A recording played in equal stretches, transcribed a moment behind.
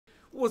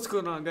What's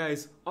going on,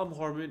 guys? I'm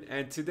Harmon,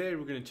 and today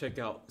we're gonna check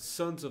out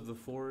Sons of the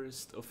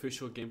Forest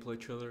official gameplay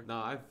trailer.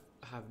 Now, I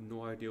have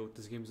no idea what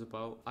this game's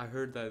about. I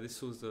heard that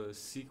this was a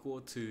sequel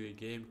to a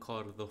game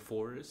called The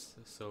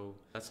Forest, so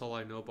that's all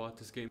I know about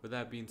this game. With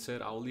that being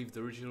said, I'll leave the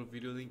original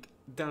video link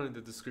down in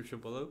the description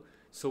below.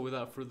 So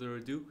without further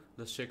ado,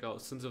 let's check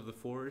out Sons of the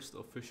Forest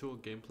official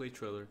gameplay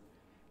trailer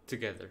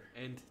together.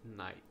 And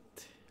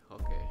night.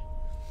 Okay.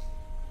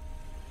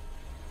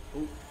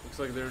 Oh, looks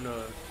like they're in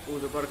a... Oh,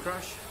 they're about to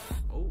crash.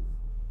 Oh.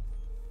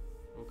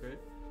 Okay.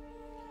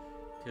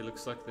 Okay,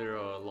 looks like they're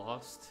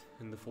lost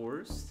in the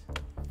forest.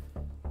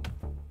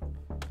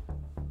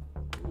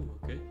 Ooh,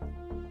 okay.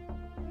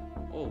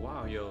 Oh,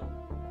 wow, yo.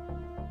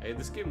 Hey,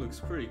 this game looks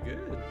pretty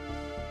good.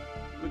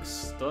 Looks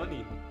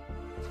stunning.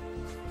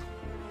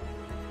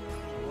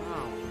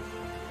 Wow.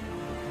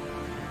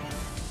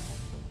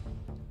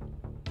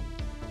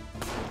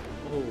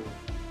 Oh.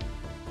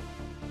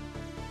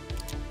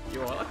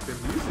 Yo, I like the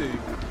music.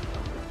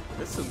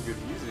 That's some good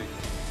music.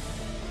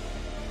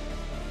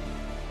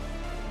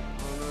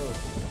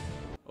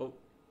 Oh,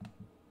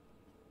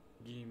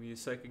 give me a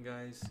second,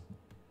 guys.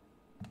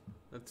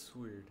 That's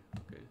weird.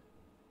 Okay.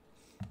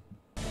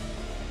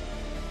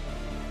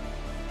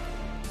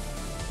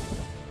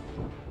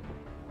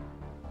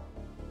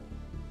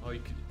 Oh,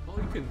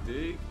 you can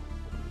dig.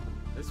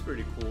 That's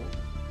pretty cool.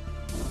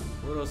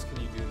 What else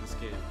can you do in this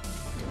game?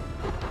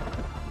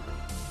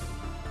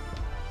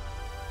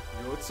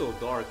 Yo, it's so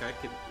dark. I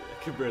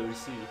can barely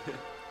see. Okay.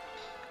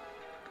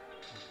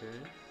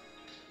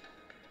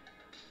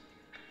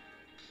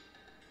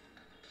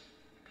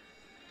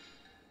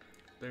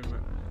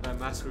 That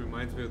mask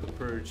reminds me of The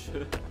Purge.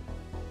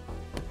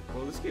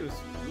 Well, this game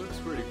looks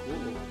pretty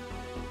cool.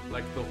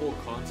 Like, the whole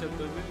concept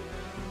of it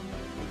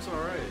looks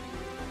alright.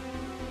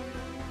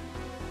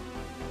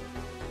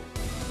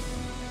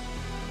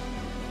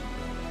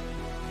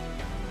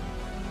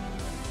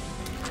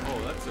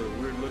 Oh, that's a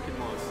weird looking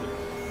monster.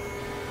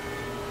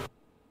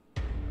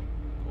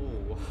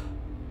 Oh.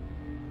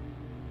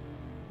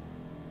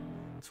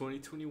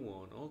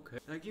 2021, okay.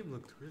 That game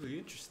looked really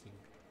interesting.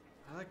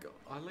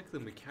 I like the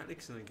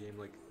mechanics in the game.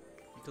 Like,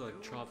 you can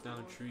like chop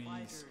down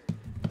trees,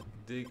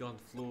 dig on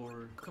the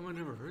floor. How come I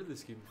never heard of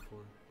this game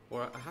before?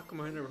 Or how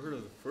come I never heard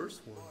of the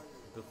first one,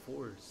 The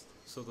Forest?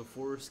 So The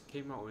Forest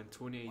came out in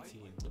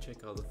 2018.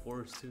 Check out The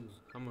Forest too.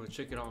 I'm gonna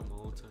check it out in my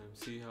own time,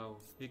 see how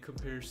it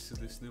compares to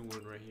this new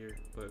one right here.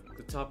 But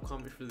the top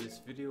comment for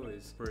this video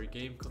is, for a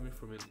game coming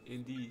from an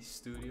indie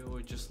studio,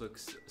 it just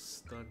looks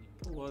stunning.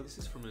 Oh wow, this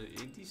is from an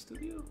indie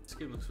studio? This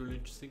game looks really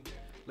interesting.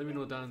 Let me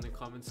know down in the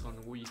comments on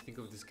what you think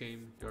of this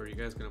game. Are you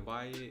guys gonna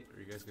buy it? Are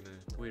you guys gonna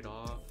wait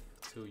off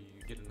till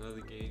you get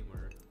another game,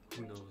 or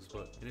who knows?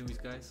 But anyways,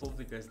 guys, hope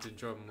you guys did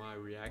enjoy my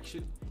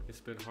reaction. It's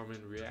been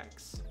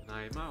HarmonReacts, and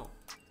I am out.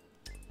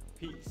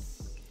 Peace.